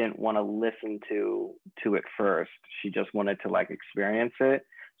mom didn't want to listen to it first. She just wanted to like experience it.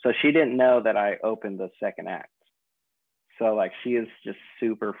 So she didn't know that I opened the second act. So like, she is just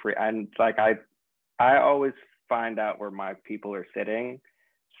super free. And like, I always find out where my people are sitting,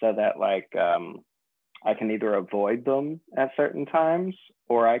 so that like, I can either avoid them at certain times,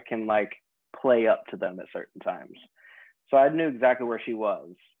 or I can like play up to them at certain times. So I knew exactly where she was.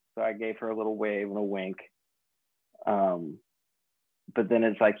 So I gave her a little wave and a wink. But then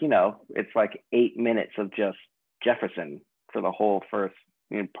it's like, you know, it's like 8 minutes of just Jefferson for the whole first,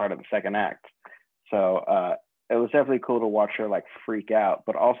 you know, part of the second act. So it was definitely cool to watch her like freak out,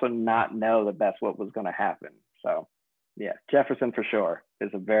 but also not know that that's what was going to happen. So yeah, Jefferson for sure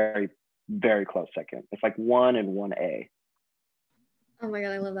is a very, very close second. It's like 1 and 1A. Oh my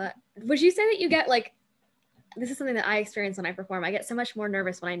God, I love that. Would you say that you get like, this is something that I experience when I perform, I get so much more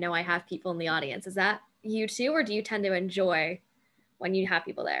nervous when I know I have people in the audience. Is that you too, or do you tend to enjoy when you have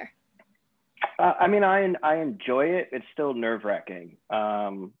people there? I mean, I enjoy it. It's still nerve-wracking,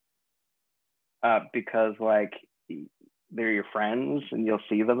 because like, they're your friends and you'll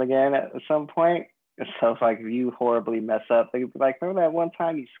see them again at some point. So it's like, if you horribly mess up, they'd be like, remember that one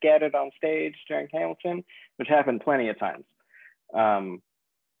time you scattered on stage during Hamilton, which happened plenty of times.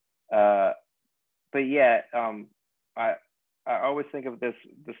 But yeah, I always think of this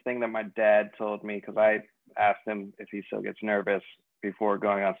thing that my dad told me, because I asked him if he still gets nervous before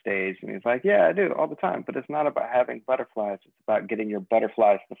going on stage, and he's like, yeah, I do all the time, but it's not about having butterflies, it's about getting your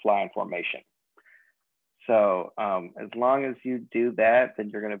butterflies to fly in formation. So as long as you do that, then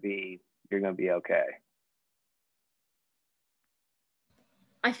you're gonna be okay.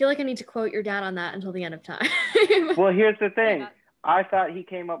 I feel like I need to quote your dad on that until the end of time. Well, here's the thing. I thought he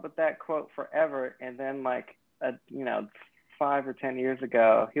came up with that quote forever, and then like, 5 or 10 years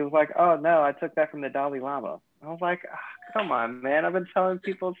ago, he was like, oh no, I took that from the Dalai Lama. I was like, oh, come on, man, I've been telling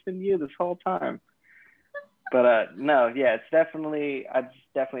people it's been you this whole time. But no, yeah, it's definitely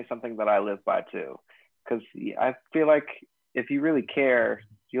something that I live by too, because I feel like if you really care,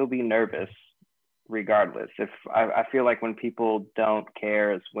 you'll be nervous regardless. If I feel like when people don't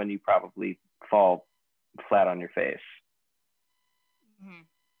care is when you probably fall flat on your face. Mm-hmm.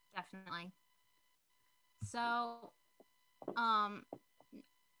 Definitely. So,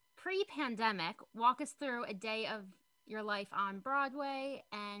 pre-pandemic, walk us through a day of your life on Broadway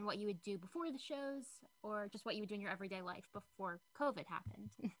and what you would do before the shows, or just what you would do in your everyday life before COVID happened.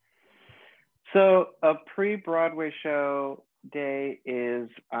 So a pre-Broadway show day is,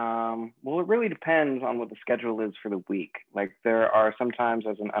 well, it really depends on what the schedule is for the week. Like, there are sometimes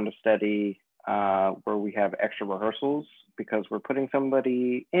as an understudy, where we have extra rehearsals because we're putting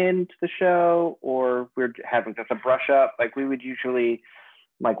somebody into the show or we're having just a brush up. Like we would usually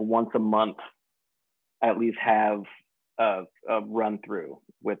like once a month at least have a run through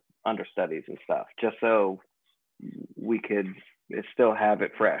with understudies and stuff, just so we could still have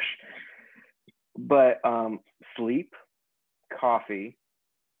it fresh. But sleep, coffee.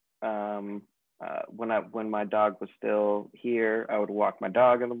 When my dog was still here, I would walk my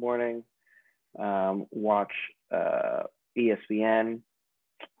dog in the morning, watch ESPN,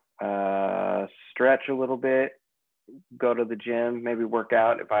 stretch a little bit, go to the gym, maybe work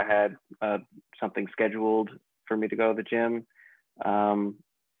out if I had something scheduled for me to go to the gym.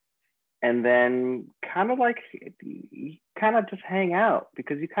 And then kind of just hang out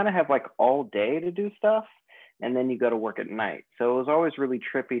because you kind of have like all day to do stuff and then you go to work at night. So it was always really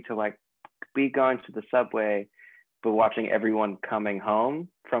trippy to like be going to the subway but watching everyone coming home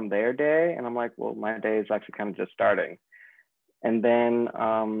from their day. And I'm like, well, my day is actually kind of just starting. And then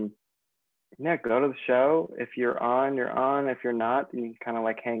yeah, go to the show. If you're on, you're on. If you're not, then you kind of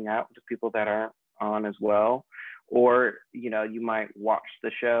like hang out with the people that aren't on as well. Or, you know, you might watch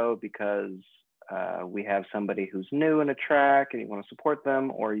the show because we have somebody who's new in a track and you want to support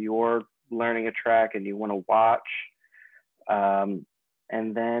them, or you're learning a track and you want to watch. And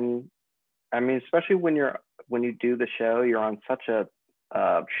then, I mean, especially when you do the show, you're on such a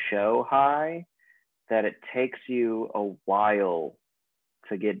show high that it takes you a while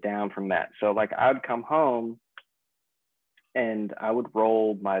to get down from that. So like I'd come home and I would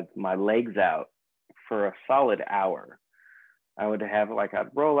roll my legs out for a solid hour. I would have like,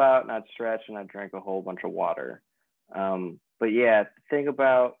 I'd roll out and I'd stretch and I'd drink a whole bunch of water. But yeah, the thing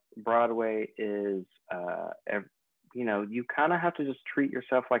about Broadway is, you know, you kind of have to just treat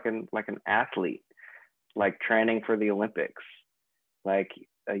yourself like an athlete, like training for the Olympics. Like,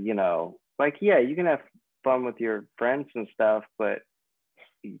 you know, like, yeah, you can have fun with your friends and stuff, but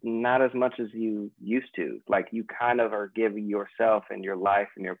not as much as you used to. Like you kind of are giving yourself and your life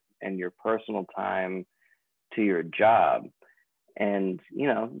and your personal time to your job. And, you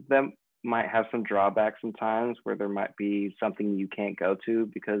know, that might have some drawbacks sometimes where there might be something you can't go to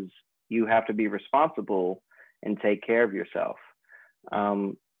because you have to be responsible and take care of yourself.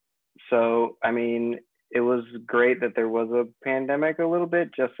 So, I mean, it was great that there was a pandemic a little bit,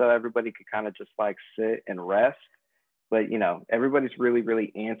 just so everybody could kind of just like sit and rest. But, you know, everybody's really,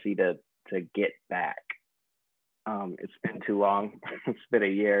 really antsy to get back. It's been too long. It's been a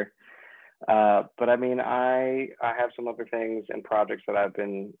year. But I mean, I have some other things and projects that I've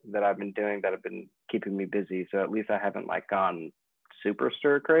been doing that have been keeping me busy. So at least I haven't like gone super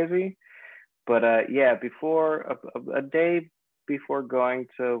stir crazy. But yeah, before a day before going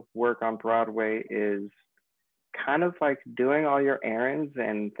to work on Broadway is kind of like doing all your errands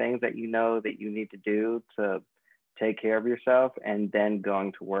and things that you know that you need to do to take care of yourself, and then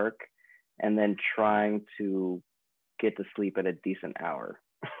going to work, and then trying to get to sleep at a decent hour.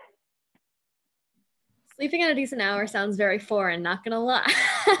 Sleeping at a decent hour sounds very foreign, not gonna lie.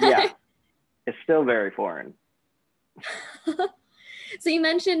 Yeah, it's still very foreign. So you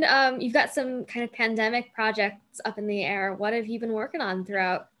mentioned you've got some kind of pandemic projects up in the air. What have you been working on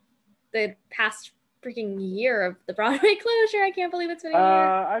throughout the past freaking year of the Broadway closure? I can't believe it's been a year.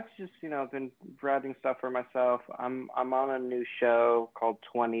 I've just, you know, been writing stuff for myself. I'm on a new show called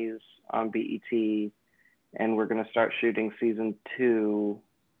 20s on BET, and we're gonna start shooting season 2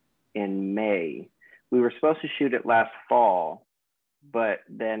 in May. We were supposed to shoot it last fall, but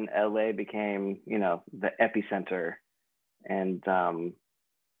then LA became, you know, the epicenter, and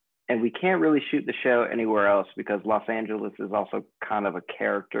we can't really shoot the show anywhere else because Los Angeles is also kind of a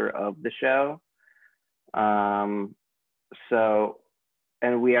character of the show. So,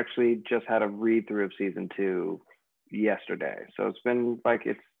 and we actually just had a read through of season 2 yesterday. So it's been like,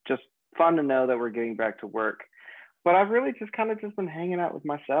 it's just fun to know that we're getting back to work. But I've really just kind of just been hanging out with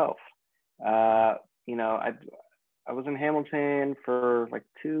myself. You know, I was in Hamilton for like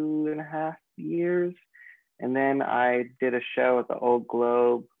 2.5 years. And then I did a show at the Old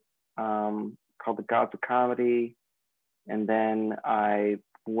Globe called The Gods of Comedy. And then I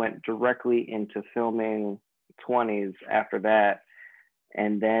went directly into filming 20s after that.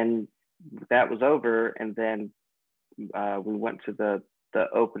 And then that was over. And then we went to the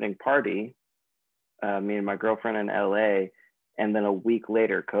opening party, me and my girlfriend in LA. And then a week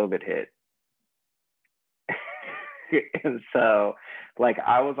later, COVID hit. And so like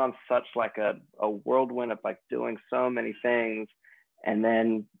I was on such like a whirlwind of like doing so many things, and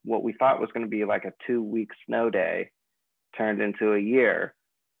then what we thought was going to be like a 2-week snow day turned into a year.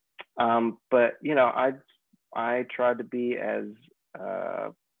 But you know, I tried to be as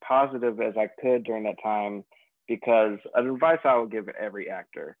positive as I could during that time, because an advice I would give every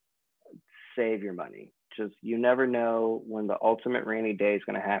actor: save your money. Just, you never know when the ultimate rainy day is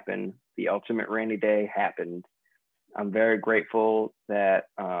going to happen. The ultimate rainy day happened. I'm very grateful that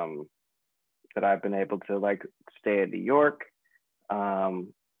that I've been able to like stay in New York.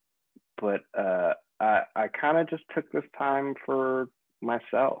 But I kind of just took this time for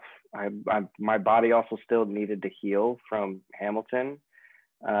myself. My body also still needed to heal from Hamilton.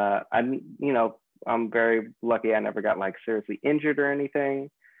 I'm very lucky I never got like seriously injured or anything.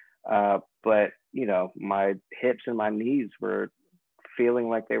 But my hips and my knees were feeling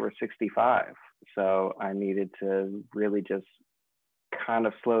like they were 65. So I needed to really just kind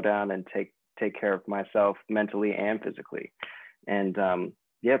of slow down and take care of myself mentally and physically. And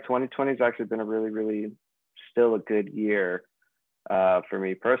 2020 has actually been a really, really still a good year for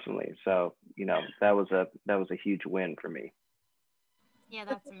me personally. So, that was a huge win for me. Yeah,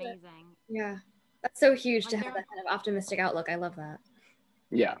 that's amazing. Yeah, that's so huge Like to have that kind of optimistic outlook. I love that.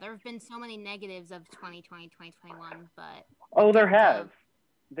 Yeah. There have been so many negatives of 2020, 2021, but there have.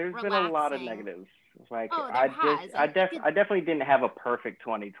 There's been a lot of relaxing. negatives. Like there has. I definitely didn't have a perfect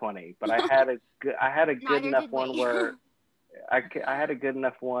 2020, but I had a good enough one where I had a good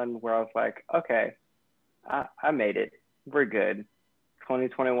enough one where I was like, okay, I made it. We're good.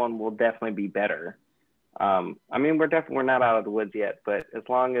 2021 will definitely be better. We're not out of the woods yet, but as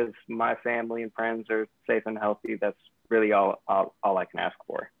long as my family and friends are safe and healthy, that's really all I can ask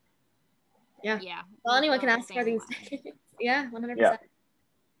for. Yeah. Well, anyone can ask for these days. Yeah, 100%.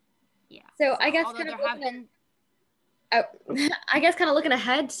 Yeah. So I guess kind of looking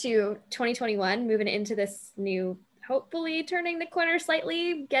ahead to 2021, moving into this new, hopefully turning the corner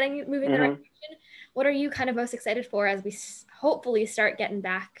slightly, moving the right direction. What are you kind of most excited for as we hopefully start getting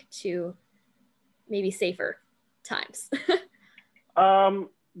back to maybe safer times?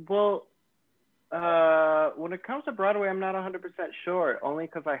 When it comes to Broadway, I'm not 100% sure, only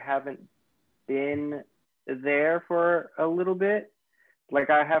because I haven't been there for a little bit. Like,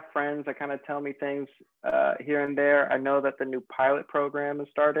 I have friends that kind of tell me things here and there. I know that the new pilot program is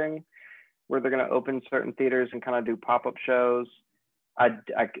starting, where they're going to open certain theaters and kind of do pop-up shows. I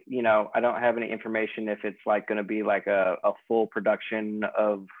don't have any information if it's like going to be like a full production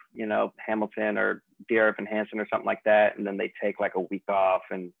of, Hamilton or Dear Evan Hansen or something like that, and then they take like a week off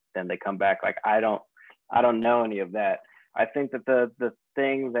and then they come back. Like, I don't know any of that. I think that the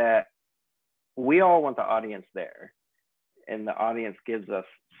thing that we all want the audience there, and the audience gives us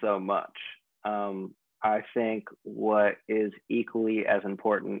so much. I think what is equally as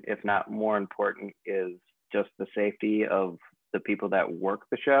important, if not more important, is just the safety of the people that work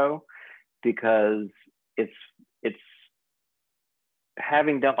the show, because it's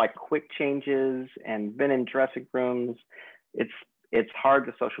having done like quick changes and been in dressing rooms, it's hard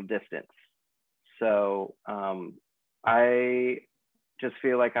to social distance. So I just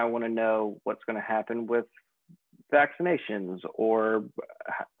feel like I want to know what's going to happen with vaccinations, or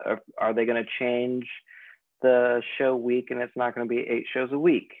are they going to change the show week and it's not going to be 8 shows a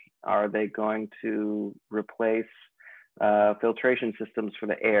week? Are they going to replace filtration systems for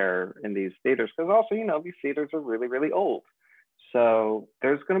the air in these theaters? Because also, these theaters are really, really old. So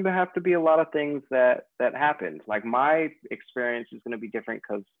there's going to have to be a lot of things that happen. Like, my experience is going to be different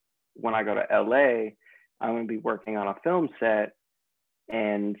because when I go to LA, I'm going to be working on a film set.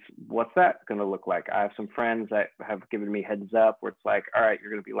 And what's that going to look like? I have some friends that have given me heads up where it's like, all right,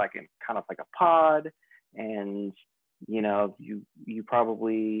 you're going to be like in kind of like a pod, and you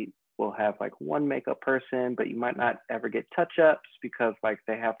probably will have like one makeup person, but you might not ever get touch-ups because like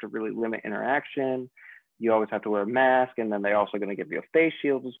they have to really limit interaction. You always have to wear a mask, and then they're also going to give you a face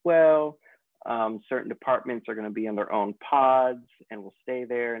shield as well. Certain departments are going to be in their own pods and will stay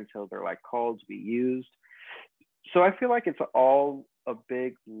there until they're like called to be used. So I feel like it's all a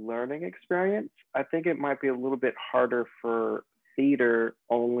big learning experience. I think it might be a little bit harder for theater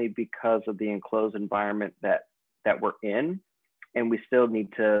only because of the enclosed environment that we're in, and we still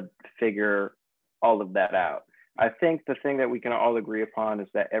need to figure all of that out. I think the thing that we can all agree upon is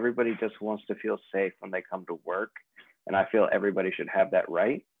that everybody just wants to feel safe when they come to work, and I feel everybody should have that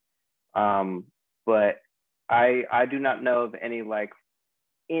right. But I do not know of any like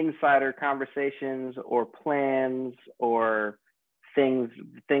insider conversations or plans or things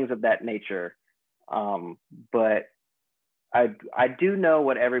of that nature. But I do know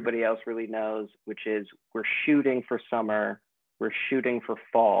what everybody else really knows, which is we're shooting for summer, we're shooting for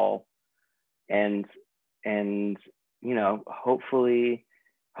fall, and hopefully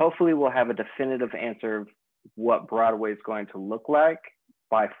we'll have a definitive answer of what Broadway is going to look like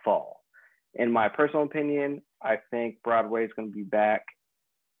by fall. In my personal opinion, I think Broadway is going to be back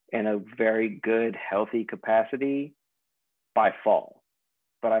in a very good, healthy capacity by fall.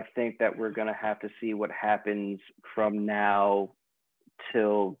 But I think that we're going to have to see what happens from now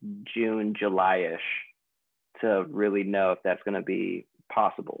till June, July-ish to really know if that's going to be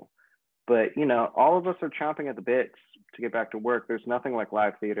possible. But, you know, all of us are chomping at the bits to get back to work. There's nothing like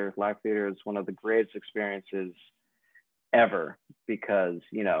live theater. Live theater is one of the greatest experiences ever because,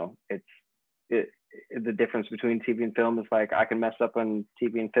 you know, the difference between TV and film is like I can mess up on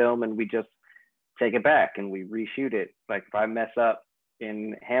TV and film and we just take it back and we reshoot it. Like if I mess up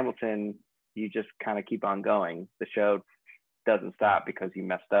in Hamilton, you just kind of keep on going. The show doesn't stop because you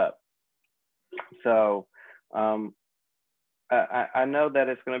messed up. So I know that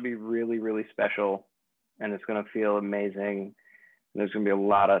it's going to be really, really special and it's going to feel amazing. And there's going to be a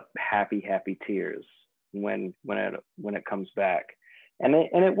lot of happy tears when it comes back. And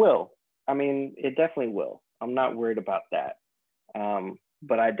it will. I mean, it definitely will. I'm not worried about that.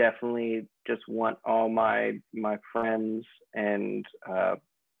 But I definitely just want all my friends and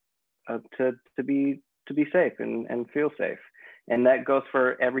to be safe and feel safe. And that goes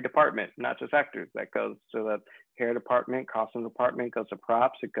for every department, not just actors. That goes to the hair department, costume department, goes to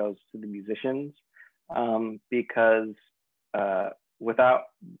props, it goes to the musicians. Because without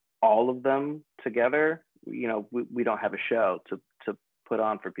all of them together, you know, we don't have a show to put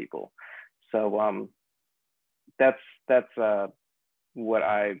on for people. So that's what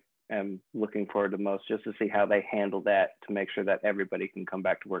I am looking forward to most, just to see how they handle that, to make sure that everybody can come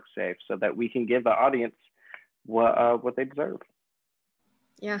back to work safe so that we can give the audience what they deserve.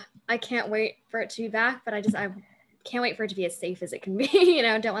 Yeah, I can't wait for it to be back, but I can't wait for it to be as safe as it can be. You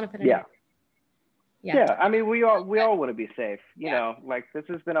know, don't want to put it. Yeah. I mean, we all want to be safe. You know, like this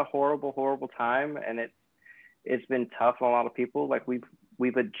has been a horrible time, and it's been tough on a lot of people. Like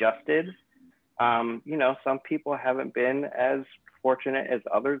we've adjusted. You know, some people haven't been as fortunate as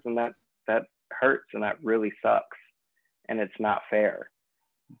others, and that hurts and that really sucks, and it's not fair.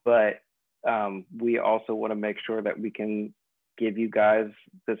 But we also want to make sure that we can give you guys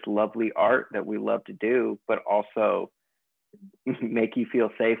this lovely art that we love to do, but also make you feel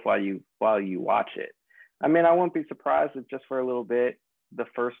safe while you watch it. I mean, I wouldn't be surprised if just for a little bit, the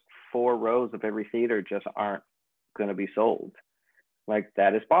first 4 rows of every theater just aren't going to be sold. Like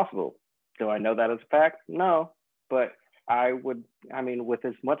that is possible. Do I know that as a fact? No, but with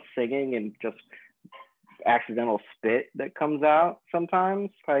as much singing and just accidental spit that comes out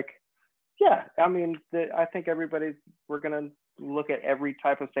sometimes, like, yeah, I mean, I think we're going to look at every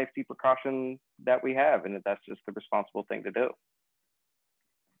type of safety precaution that we have, and that's just the responsible thing to do.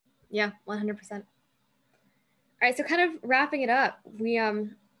 Yeah, 100%. All right, so kind of wrapping it up, we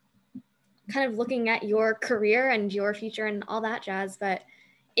kind of looking at your career and your future and all that jazz, but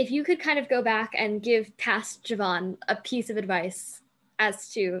if you could kind of go back and give past Jevon a piece of advice as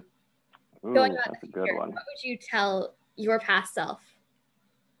to going on the future, what would you tell your past self?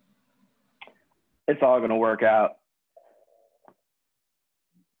 It's all going to work out.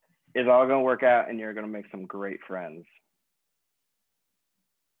 It's all going to work out, and you're going to make some great friends.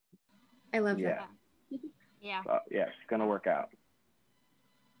 I love that. Yeah. Yeah, it's going to work out.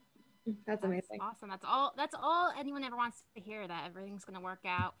 That's amazing. Awesome. That's all anyone ever wants to hear, that everything's going to work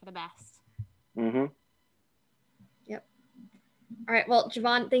out for the best. Mm-hmm. Yep. All right. Well,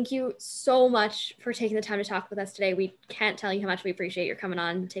 Jevon, thank you so much for taking the time to talk with us today. We can't tell you how much we appreciate your coming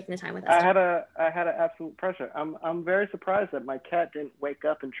on and taking the time with us. I had an absolute pleasure. I'm very surprised that my cat didn't wake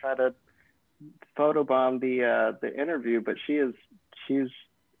up and try to photobomb the interview, but she's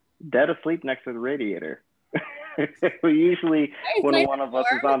dead asleep next to the radiator. Usually when one of us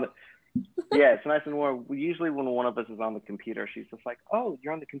is on the it's nice and warm. Usually when one of us is on the computer, she's just like, "Oh,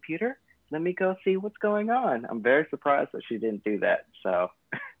 you're on the computer? Let me go see what's going on." I'm very surprised that she didn't do that. So,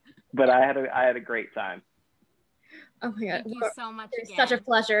 but I had a great time. Oh my God. Thank you so much. It's such a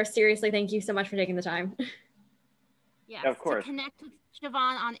pleasure. Seriously, thank you so much for taking the time. Yes. Of course. To connect with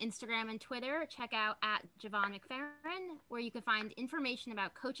Jevon on Instagram and Twitter, check out @Jevon McFerrin, where you can find information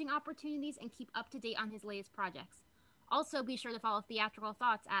about coaching opportunities and keep up to date on his latest projects. Also, be sure to follow Theatrical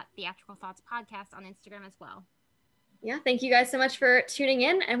Thoughts @Theatrical Thoughts Podcast on Instagram as well. Yeah, thank you guys so much for tuning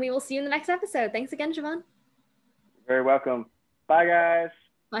in, and we will see you in the next episode. Thanks again, Jevon. Very welcome. Bye, guys.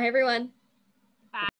 Bye, everyone.